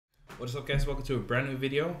What is up, guys? Welcome to a brand new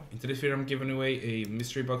video. In today's video I'm giving away a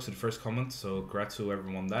mystery box to the first comment, so congrats to whoever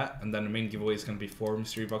won that. And then the main giveaway is going to be 4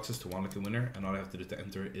 mystery boxes to one lucky winner, and all I have to do to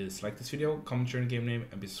enter is like this video, comment your game name,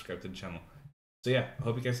 and be subscribed to the channel. So yeah, I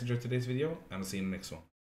hope you guys enjoyed today's video, and I'll see you in the next one.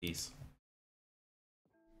 Peace.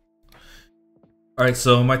 Alright,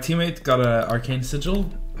 so my teammate got an arcane sigil,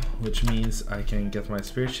 which means I can get my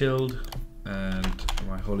spirit shield and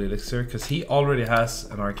my holy elixir, because he already has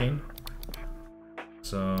an arcane.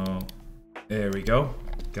 So there we go,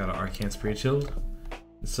 got an arcane spirit shield.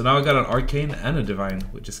 So now I got an arcane and a divine,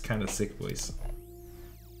 which is kind of sick, boys.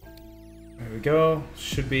 There we go,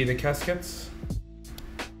 should be the caskets.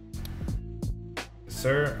 Yes,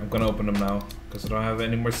 sir, I'm gonna open them now because I don't have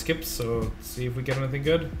any more skips, so let's see if we get anything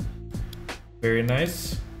good. Very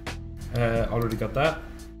nice, already got that.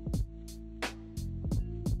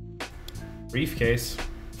 Briefcase.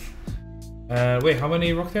 Wait, how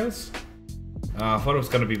many rocktails? I thought it was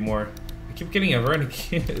gonna be more. I keep getting a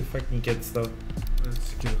vernic if I can get stuff.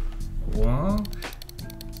 Let's go. What?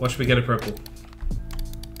 Watch me get a purple.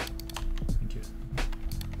 Thank you.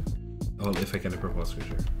 Oh, if I get a purple, I'll switch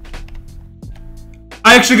her.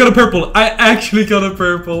 I actually got a purple! I actually got a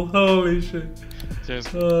purple! Holy shit.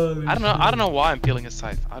 Holy I don't know why I'm feeling a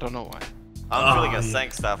scythe. I don't know why. I'm feeling a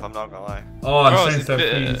sank staff, I'm not gonna lie. Oh, a sank staff,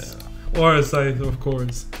 please. Or a scythe, of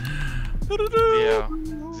course.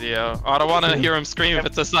 Zio. I don't want to hear him scream if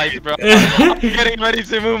it's a scythe, bro. I'm getting ready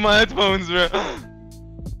to move my headphones, bro.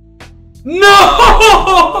 No!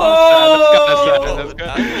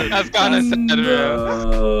 That's kind of sad,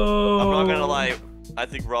 bro. I'm not gonna lie, I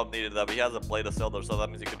think Rob needed that, but he has a blade of Zelda, so that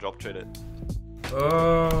means he can drop trade it.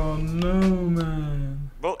 Oh no, man.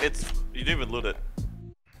 Well, you didn't even loot it.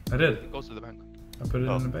 I did. It goes to the bank. I put it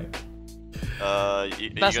in the bank.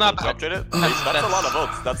 That's not drop trade it? That's a lot of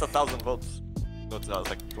votes. That's 1,000 votes. No, it's not. It's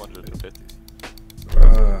like 250.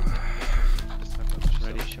 Just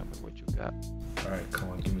ready. Show me what you got. All right, come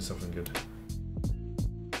on, give me something good.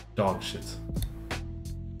 Dog shit.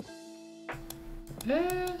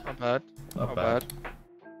 Not bad. Not bad.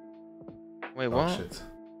 Wait, Dog what? shit.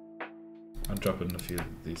 I'm dropping a few of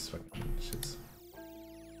these fucking shits.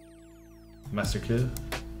 Master clue.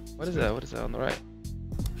 What is that? What is that on the right?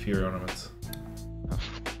 Fury ornaments.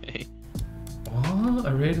 Okay. Oh,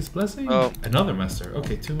 a realist blessing? Oh. Another master.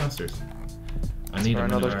 Okay, 2 masters. I need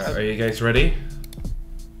another. Are you guys ready?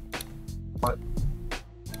 What?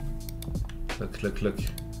 Look.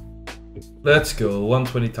 Let's go.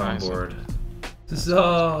 120 time nice. board.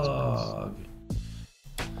 Zog.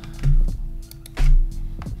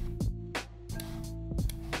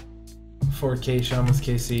 $4K Shaman's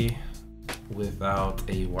KC without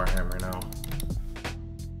a Warhammer now.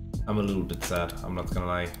 I'm a little bit sad, I'm not gonna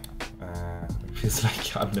lie. It feels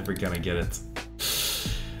like I'm never gonna get it.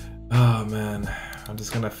 Oh man, I'm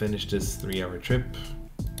just gonna finish this 3-hour trip.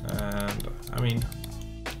 And I mean,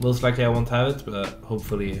 most likely I won't have it, but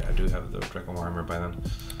hopefully I do have the Dragon Warhammer by then.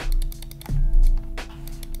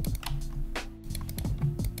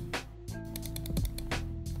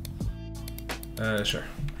 Sure.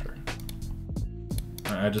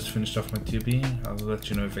 I just finished off my TB. I'll let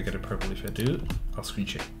you know if I get a purple. If I do, I'll screen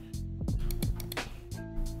share.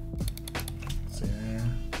 So, yeah.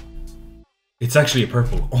 It's actually a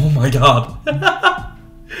purple. Oh my god.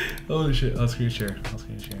 Holy shit. I'll screen share.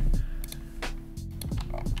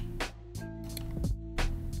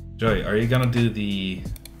 Joy, are you gonna do the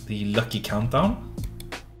lucky countdown?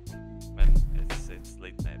 Man, it's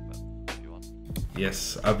late night, but if you want.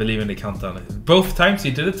 Yes, I believe in the countdown. Both times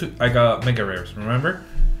you did it, I got mega rares, remember?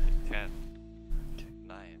 10,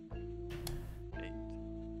 9, 8.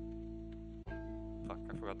 Fuck,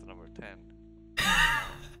 I forgot the number. 10,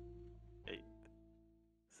 8,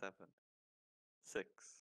 7,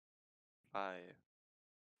 6, 5,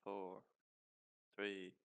 4,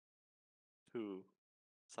 3, 2,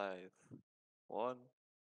 scythe, 1,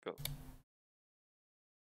 go.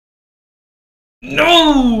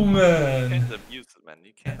 No, You man! can't abuse it, man.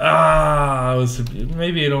 You can't.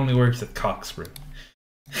 Maybe it only works at Coxbury.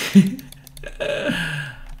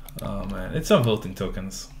 Oh man, it's on voting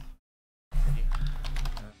tokens.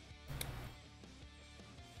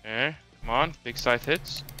 Okay, come on. Big scythe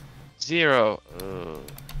hits. 0. Oh,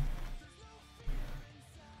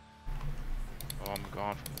 I'm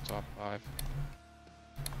gone from the top 5.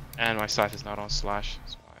 And my scythe is not on slash.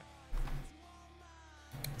 That's why.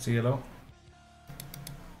 See yellow.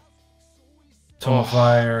 Tome of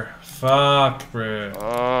Fire. Fuck, bro.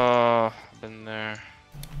 Oh, been there.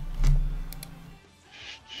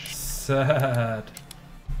 Sad.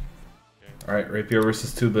 Alright, Rapier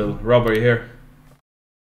versus 2 Bill. Rob, are you here?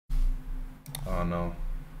 Oh no.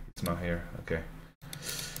 It's not here. Okay.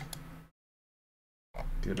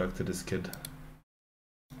 Good luck to this kid.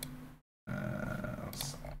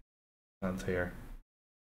 Stand here.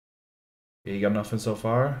 Yeah, you got nothing so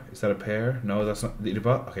far? Is that a pair? No, that's not the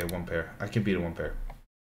bot. Okay, one pair. I can beat a one pair.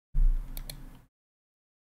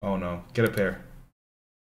 Oh no, get a pair.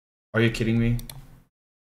 Are you kidding me?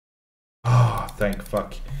 Oh, thank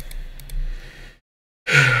fuck.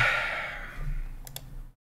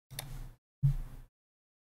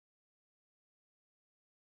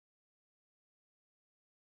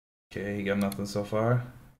 Okay, you got nothing so far.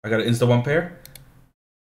 I got an insta one pair.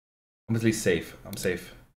 I'm at least safe. I'm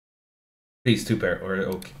safe. Please, two pair or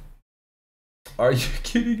oak. Are you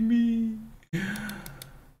kidding me?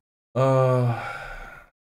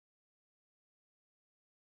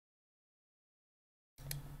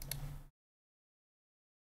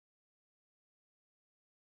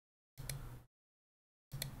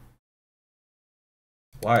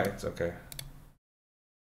 Why? It's okay.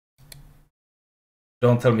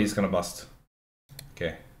 Don't tell me he's gonna bust.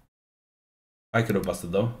 Okay. I could have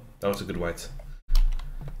busted though. That was a good white.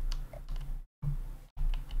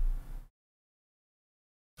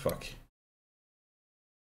 Fuck.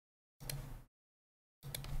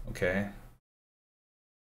 Okay.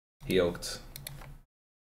 He oaked.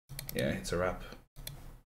 Yeah, it's a wrap.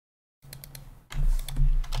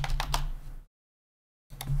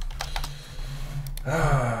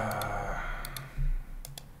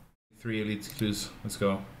 Three elite clues. Let's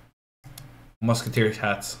go. Musketeer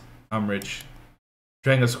hats. I'm rich.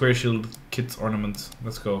 Triangle square shield kit ornament.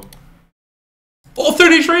 Let's go. Oh,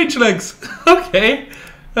 30 range legs! Okay.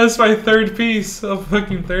 That's my third piece of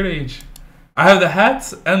fucking 30. I have the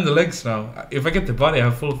hats and the legs now. If I get the body, I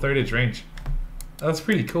have full 30 range. That's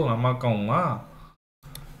pretty cool. I'm not gonna lie.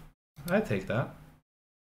 I take that.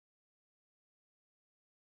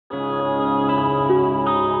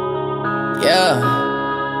 Yeah.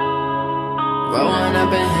 Rolling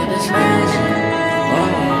up and hit this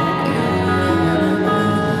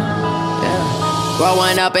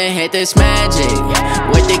Growing up and hit this magic.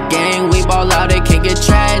 With the gang, we ball out, it can get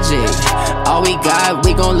tragic. All we got,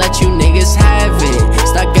 we gon' let you niggas have it.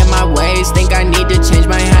 Stuck in my ways, think I need to change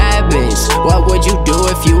my habits. What would you do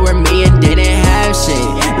if you were me and didn't have shit?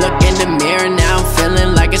 Look in the mirror, now I'm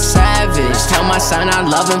feeling like a savage. Tell my son I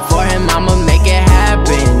love him, for him I'ma make it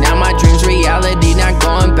happen. Now my dream's reality, not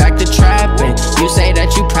going back to trapping. You say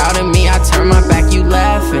that you proud of me, I turn my back, you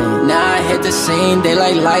laughing. Now I hit the scene,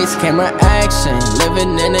 daylight lights, camera action.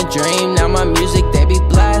 Living in a dream, now my music they be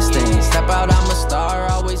blasting. Step out, I'm a star.